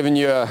must have given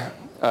you a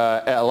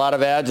lot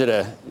of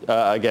agita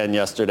again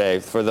yesterday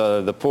for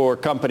the poor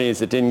companies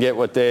that didn't get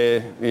what they,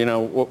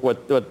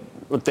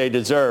 what they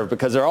deserve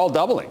because they're all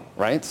doubling,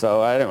 right?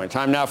 So anyway,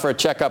 time now for a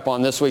checkup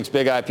on this week's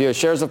big IPO.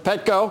 Shares of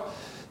Petco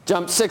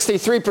jumped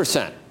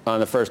 63%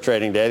 on the first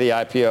trading day. The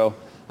IPO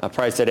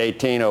priced at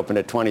 18, opened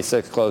at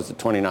 26, closed at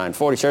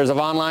 29.40. Shares of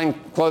online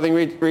clothing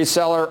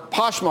reseller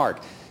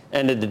Poshmark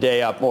ended the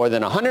day up more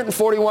than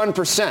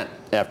 141%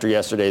 after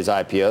yesterday's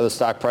IPO. The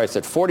stock priced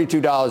at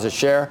 $42 a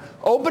share,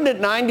 opened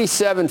at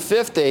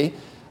 $97.50,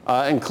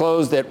 and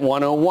closed at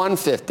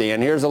 $101.50.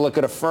 And here's a look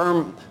at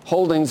Affirm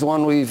Holdings,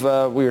 one we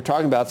were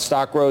talking about. The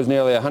stock rose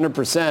nearly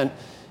 100%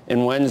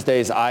 in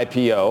Wednesday's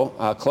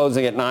IPO,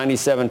 closing at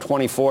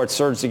 $97.24. It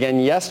surged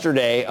again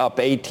yesterday, up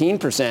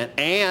 18%,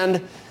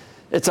 and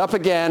it's up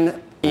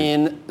again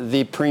in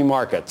the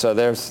pre-market. So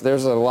there's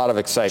a lot of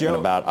excitement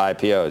about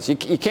IPOs. You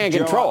can't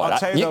control it. I'll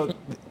tell you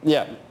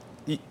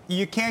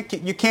you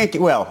can't.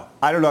 Well,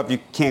 I don't know if you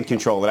can't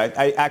control it.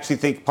 I actually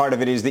think part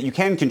of it is that you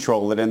can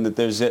control it, and that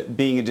there's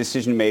being a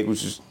decision made,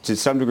 which is to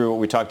some degree what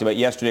we talked about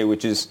yesterday,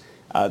 which is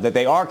that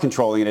they are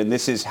controlling it, and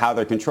this is how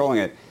they're controlling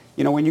it.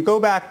 You know, when you go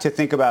back to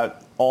think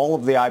about all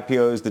of the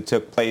IPOs that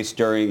took place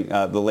during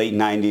the late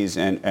 90s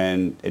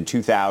and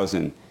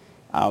 2000.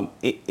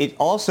 It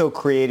also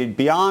created,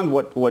 beyond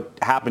what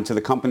happened to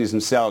the companies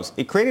themselves,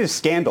 it created a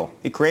scandal.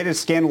 It created a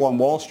scandal on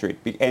Wall Street.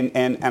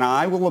 And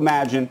I will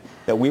imagine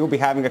that we will be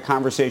having a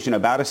conversation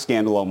about a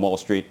scandal on Wall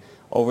Street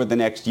over the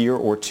next year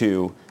or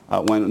two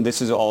when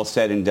this is all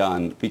said and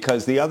done.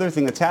 Because the other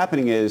thing that's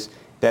happening is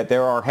that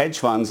there are hedge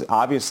funds,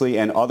 obviously,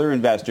 and other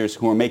investors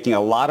who are making a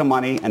lot of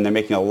money, and they're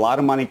making a lot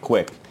of money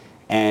quick.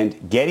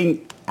 And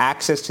getting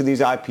access to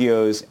these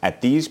IPOs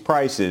at these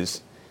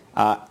prices,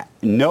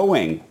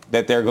 knowing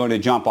that they're going to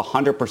jump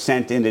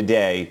 100% in a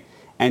day,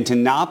 and to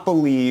not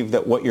believe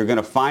that what you're going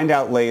to find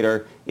out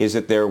later is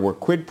that there were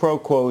quid pro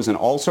quos and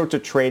all sorts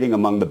of trading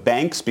among the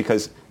banks,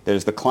 because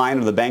there's the client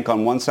of the bank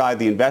on one side,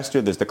 the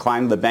investor, there's the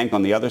client of the bank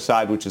on the other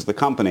side, which is the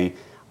company.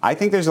 I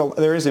think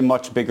there is a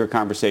much bigger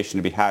conversation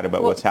to be had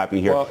about what's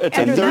happening here. Well, it's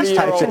and these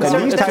types of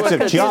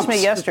jumps.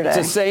 It's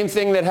the same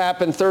thing that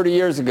happened 30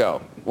 years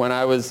ago when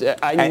I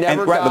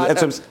never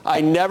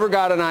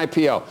got an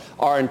IPO.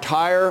 Our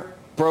entire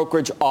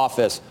brokerage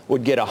office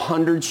would get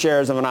 100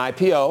 shares of an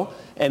IPO,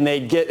 and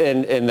they'd get,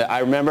 and I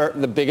remember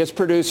the biggest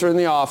producer in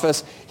the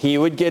office, he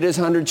would get his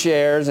 100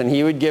 shares, and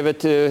he would give it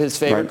to his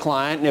favorite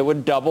client, and it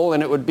would double,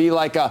 and it would be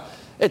like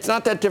it's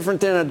not that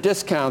different than a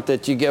discount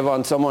that you give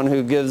on someone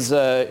who gives,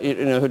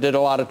 who did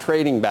a lot of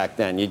trading back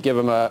then. You'd give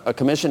them a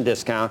commission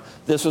discount.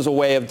 This was a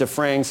way of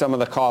defraying some of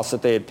the costs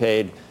that they had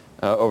paid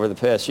over the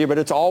past year, but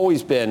it's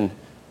always been,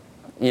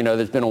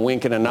 there's been a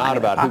wink and a nod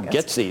about who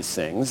gets these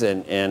things,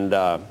 and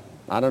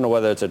I don't know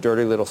whether it's a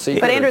dirty little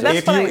secret. But Andrew,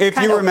 that's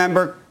if you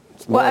remember,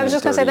 Well, I was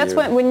just going to say, that's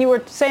when you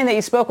were saying that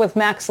you spoke with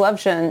Max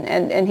Levchin,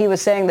 and he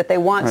was saying that they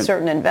want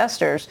certain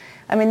investors.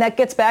 I mean, that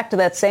gets back to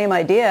that same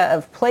idea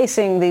of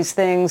placing these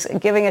things,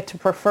 giving it to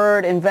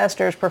preferred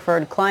investors,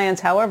 preferred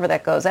clients, however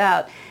that goes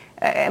out.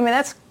 I mean,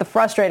 that's the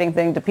frustrating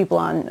thing to people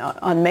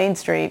on Main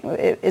Street,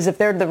 is if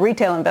they're the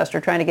retail investor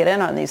trying to get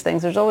in on these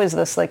things, there's always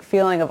this like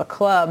feeling of a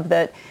club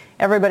that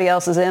everybody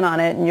else is in on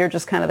it, and you're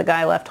just kind of the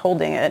guy left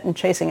holding it and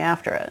chasing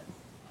after it.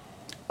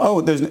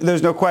 Oh,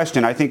 there's no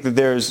question. I think that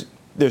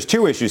there's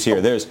two issues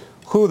here. There's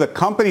who the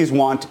companies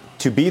want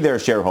to be their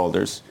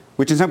shareholders,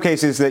 which in some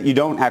cases that you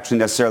don't actually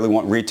necessarily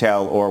want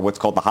retail or what's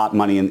called the hot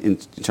money in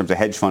terms of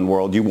hedge fund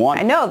world. You want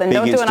then big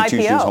don't do an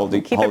institutions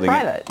IPO. Keep it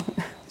private.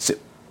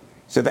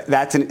 So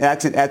that's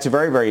a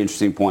very, very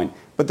interesting point.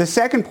 But the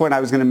second point I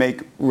was going to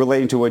make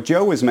relating to what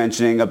Joe was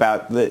mentioning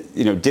about the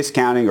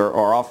discounting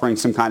or offering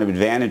some kind of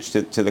advantage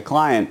to the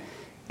client,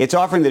 it's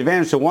offering the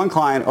advantage to one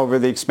client over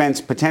the expense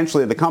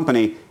potentially of the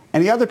company.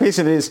 And the other piece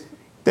of it is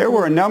there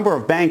were a number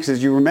of banks,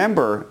 as you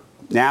remember,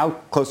 now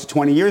close to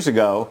 20 years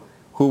ago,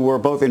 who were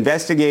both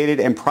investigated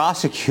and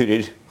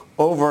prosecuted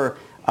over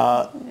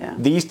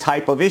these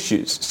type of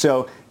issues.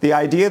 So the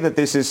idea that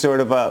this is sort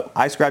of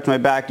I scratch my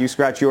back, you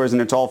scratch yours,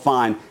 and it's all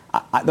fine.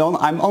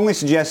 I'm only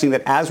suggesting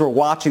that as we're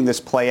watching this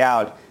play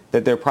out,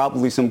 that there are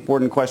probably some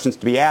important questions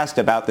to be asked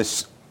about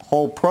this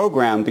whole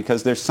program,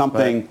 because there's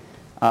something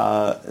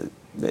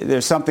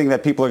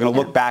that people are going to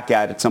look back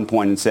at some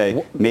point and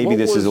say, maybe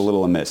this is a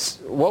little amiss.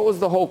 What was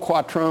the whole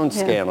Quattrone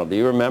scandal? Do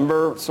you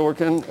remember,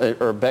 Sorkin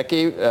or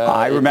Becky?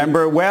 I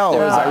remember it well.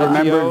 I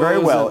remember it very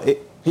well.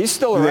 He's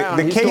still around.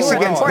 The case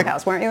against the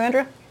courthouse, weren't you,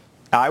 Andrew?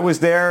 I was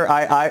there.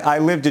 I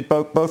lived at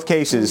both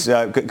cases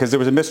because there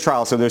was a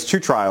mistrial, so there's two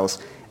trials.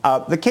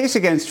 The case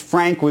against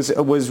Frank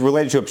was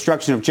related to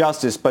obstruction of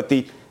justice, but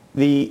the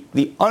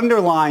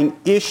underlying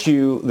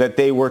issue that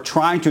they were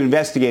trying to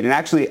investigate, and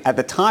actually at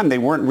the time they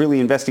weren't really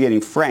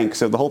investigating Frank,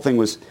 so the whole thing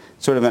was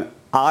sort of an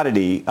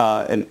oddity.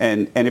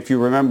 And if you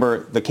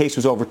remember, the case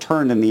was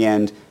overturned in the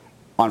end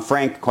on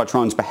Frank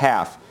Quattrone's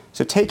behalf.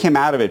 So take him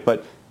out of it.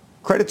 But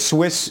Credit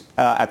Suisse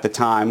at the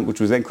time, which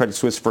was then Credit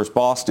Suisse First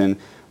Boston,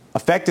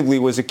 effectively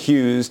was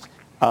accused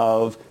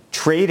of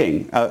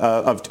trading,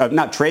 of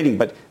not trading,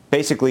 but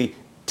basically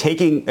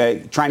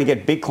trying to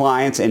get big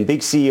clients and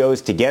big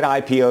CEOs to get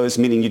IPOs,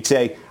 meaning you'd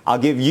say, I'll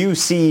give you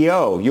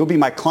CEO, you'll be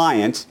my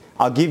client,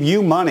 I'll give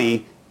you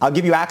money, I'll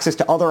give you access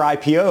to other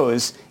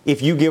IPOs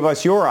if you give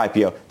us your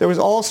IPO. There was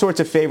all sorts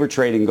of favor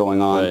trading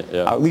going on. Right,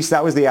 yeah. At least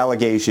that was the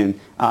allegation.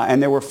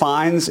 And there were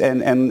fines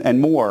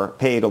and more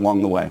paid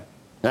along the way.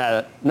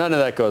 None of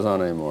that goes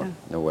on anymore.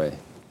 No way.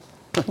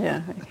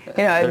 Yeah.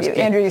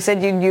 Andrew, you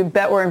said you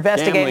bet we're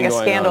investigating a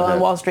scandal on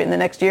Wall Street in the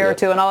next year or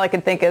two, and all I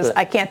can think is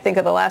I can't think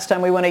of the last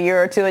time we went a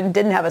year or two and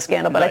didn't have a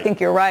scandal, but I think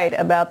you're right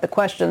about the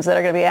questions that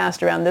are going to be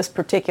asked around this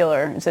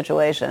particular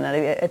situation,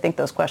 and I think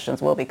those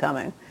questions will be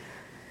coming.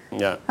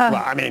 Yeah. Well,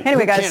 I mean,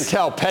 anyway, you can't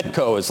tell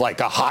Petco is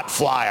like a high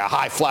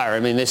flyer. I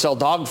mean, they sell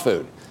dog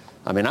food.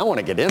 I mean, I want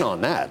to get in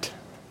on that.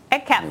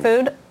 And cat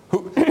food.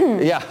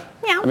 Yeah.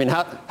 I mean,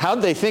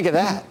 how'd they think of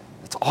that?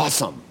 That's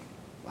awesome.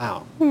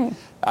 Wow.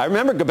 I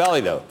remember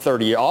Gabelli, though,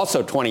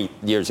 20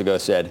 years ago,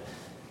 said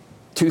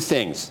two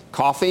things.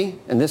 Coffee,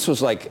 and this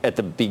was like at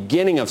the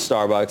beginning of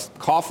Starbucks,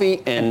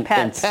 coffee and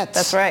pets.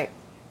 That's right.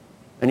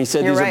 And he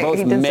said these are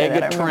both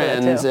mega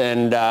trends,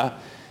 and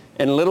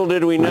little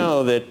did we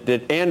know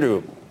that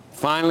Andrew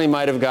finally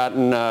might have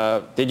gotten,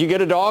 did you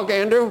get a dog,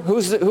 Andrew? Who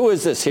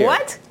is this here?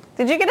 What?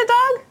 Did you get a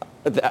dog?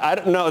 I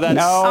don't know.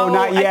 No,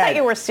 not yet. I thought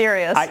you were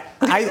serious.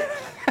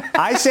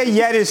 I say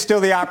yet is still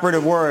the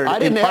operative word,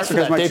 in part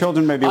because my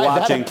children may be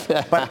watching.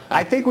 But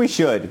I think we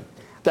should.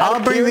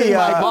 I'll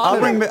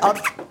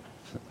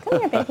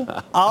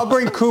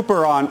bring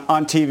Cooper on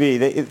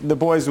TV. The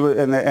boys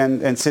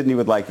and Sydney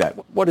would like that.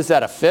 What is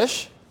that? A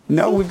fish?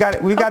 No, we've got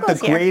the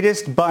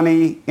greatest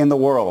bunny in the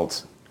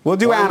world. We'll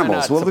do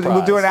animals.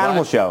 We'll do an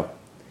animal show.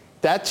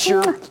 That's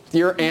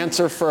your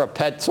answer for a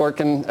pet,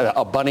 Sorkin,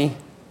 a bunny?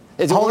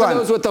 Is it Hold one on.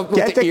 of those with the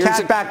Get the ears?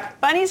 cat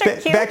back. Bunnies are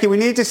cute. Becky, we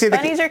need to see the...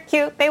 Bunnies are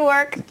cute. They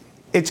work.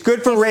 It's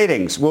good for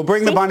ratings. We'll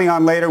bring the bunny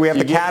on later. We have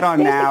the cat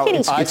on now.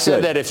 I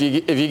said that if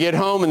you get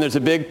home and there's a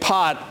big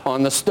pot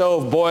on the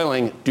stove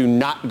boiling, do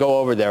not go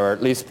over there, or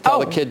at least tell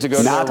the kids to go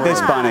to their room. Not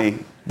this bunny.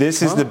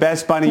 This is the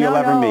best bunny you'll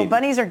ever meet.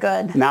 Bunnies are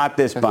good. Not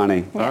this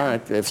bunny. All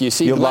right. If you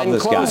see Glenn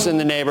Close in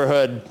the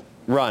neighborhood,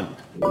 run.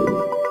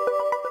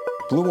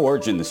 Blue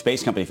Origin, the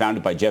space company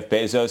founded by Jeff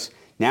Bezos,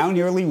 now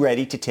nearly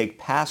ready to take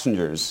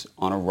passengers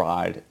on a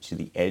ride to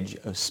the edge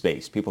of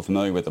space. People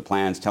familiar with the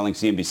plans telling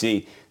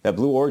CNBC that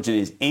Blue Origin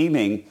is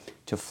aiming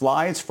to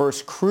fly its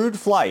first crewed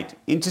flight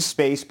into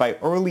space by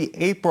early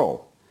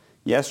April.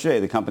 Yesterday,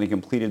 the company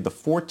completed the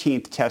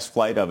 14th test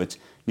flight of its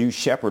new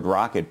Shepard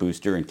rocket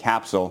booster and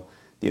capsule.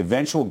 The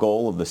eventual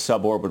goal of the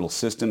suborbital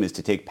system is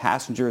to take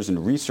passengers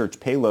and research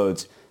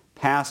payloads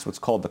past what's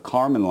called the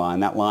Kármán line.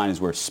 That line is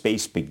where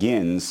space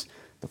begins.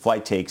 The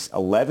flight takes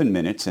 11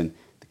 minutes, and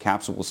the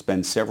capsule will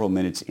spend several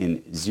minutes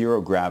in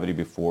zero gravity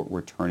before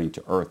returning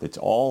to Earth. It's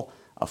all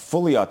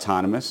fully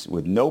autonomous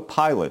with no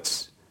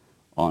pilots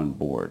on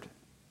board.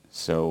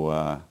 So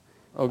I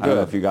don't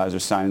know if you guys are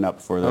signing up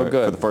for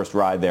the first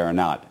ride there or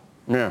not.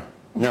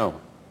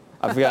 No.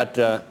 I've got,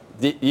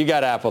 you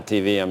got Apple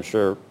TV, I'm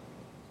sure,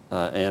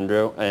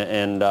 Andrew.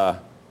 And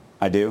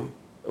I do.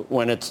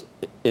 When it's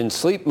in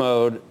sleep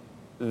mode,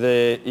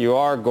 you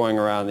are going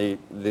around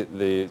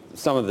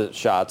some of the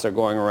shots are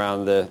going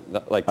around the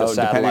satellite.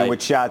 Depending on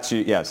which shots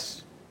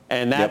yes.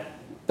 And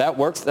that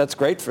works. That's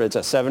great it's a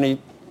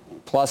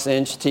 70-plus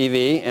inch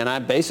TV, and I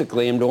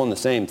basically am doing the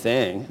same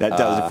thing. That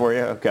does it for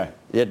you? Okay.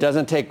 It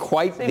doesn't take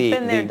quite so you've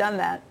been there, done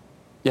that.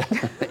 Yeah,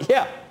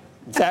 yeah,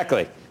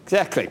 exactly.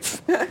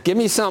 Give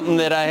me something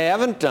that I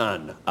haven't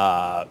done.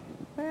 Yeah,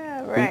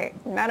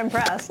 right. Not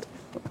impressed.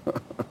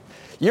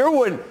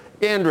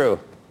 Andrew,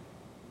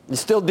 you're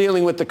still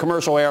dealing with the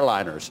commercial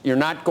airliners. You're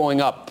not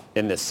going up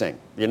in this thing.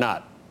 You're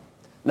not.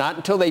 Not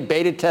until they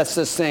beta test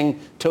this thing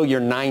till you're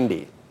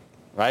 90,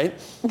 right?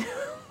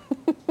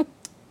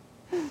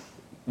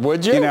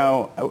 Would you? You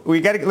know,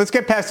 let's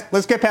get past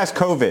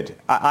COVID.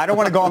 I don't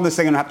want to go on this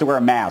thing and have to wear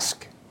a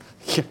mask.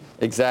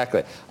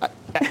 Exactly.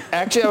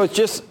 Actually, I was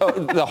just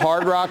the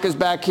Hard Rock is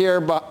back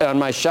here on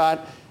my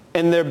shot,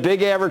 and their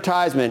big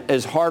advertisement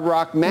is Hard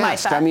Rock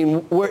mask. I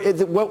mean,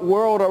 what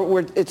world are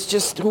we? It's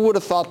just, who would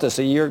have thought this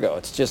a year ago?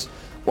 It's just,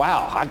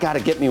 wow, I got to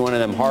get me one of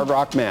them Hard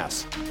Rock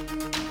masks.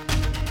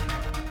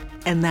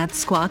 And that's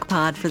Squawk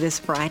Pod for this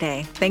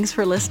Friday. Thanks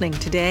for listening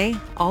today,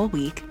 all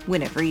week,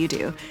 whenever you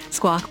do.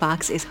 Squawk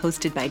Box is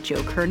hosted by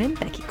Joe Kernan,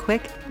 Becky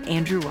Quick, and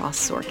Andrew Ross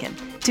Sorkin.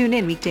 Tune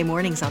in weekday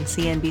mornings on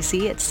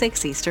CNBC at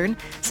 6 Eastern.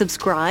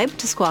 Subscribe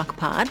to Squawk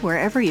Pod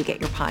wherever you get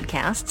your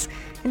podcasts,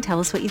 and tell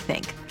us what you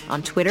think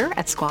on Twitter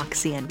at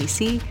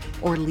SquawkCNBC,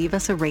 or leave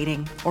us a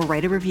rating or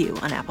write a review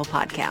on Apple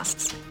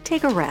Podcasts.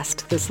 Take a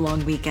rest this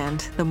long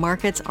weekend. The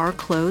markets are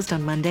closed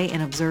on Monday in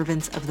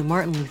observance of the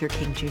Martin Luther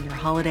King Jr.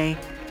 holiday.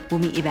 We'll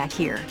meet you back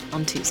here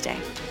on Tuesday.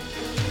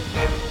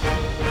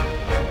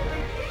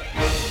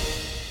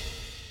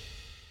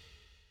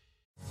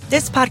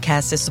 This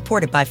podcast is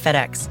supported by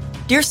FedEx.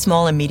 Dear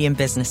small and medium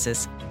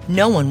businesses,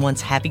 no one wants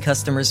happy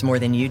customers more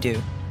than you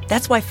do.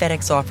 That's why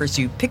FedEx offers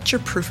you picture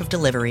proof of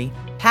delivery,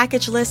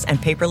 packageless and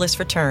paperless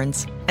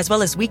returns, as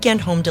well as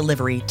weekend home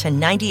delivery to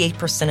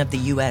 98% of the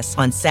U.S.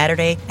 on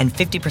Saturday and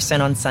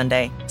 50% on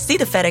Sunday. See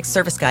the FedEx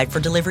service guide for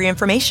delivery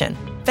information.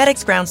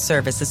 FedEx Ground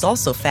service is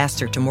also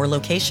faster to more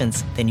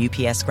locations than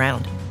UPS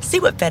Ground.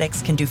 See what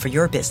FedEx can do for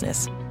your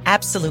business.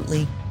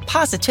 Absolutely,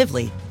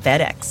 positively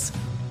FedEx.